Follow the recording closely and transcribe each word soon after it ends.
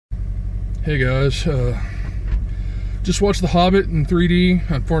Hey guys, just watched The Hobbit in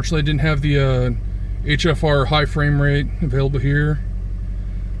 3D. Unfortunately, I didn't have the HFR high frame rate available here.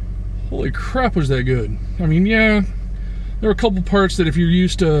 Holy crap, was that good. I mean, yeah, there were a couple parts that if you're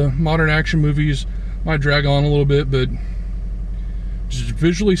used to modern action movies might drag on a little bit, but just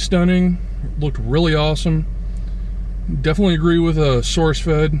visually stunning, looked really awesome. Definitely agree with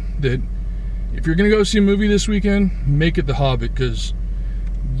SourceFed that if you're gonna go see a movie this weekend, make it The Hobbit, because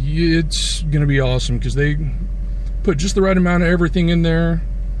it's gonna be awesome, because they put just the right amount of everything in there,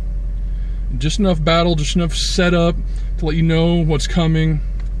 just enough battle, just enough setup to let you know what's coming.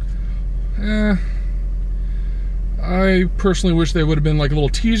 I personally wish they would have been like a little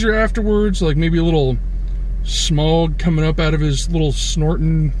teaser afterwards, like maybe a little Smaug coming up out of his little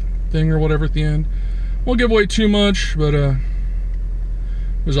snorting thing or whatever at the end. Won't give away too much, but it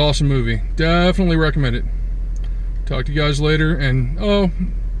was an awesome movie. Definitely recommend it. Talk to you guys later. And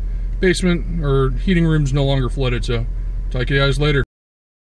basement or heating room's no longer flooded, so talk to you guys later.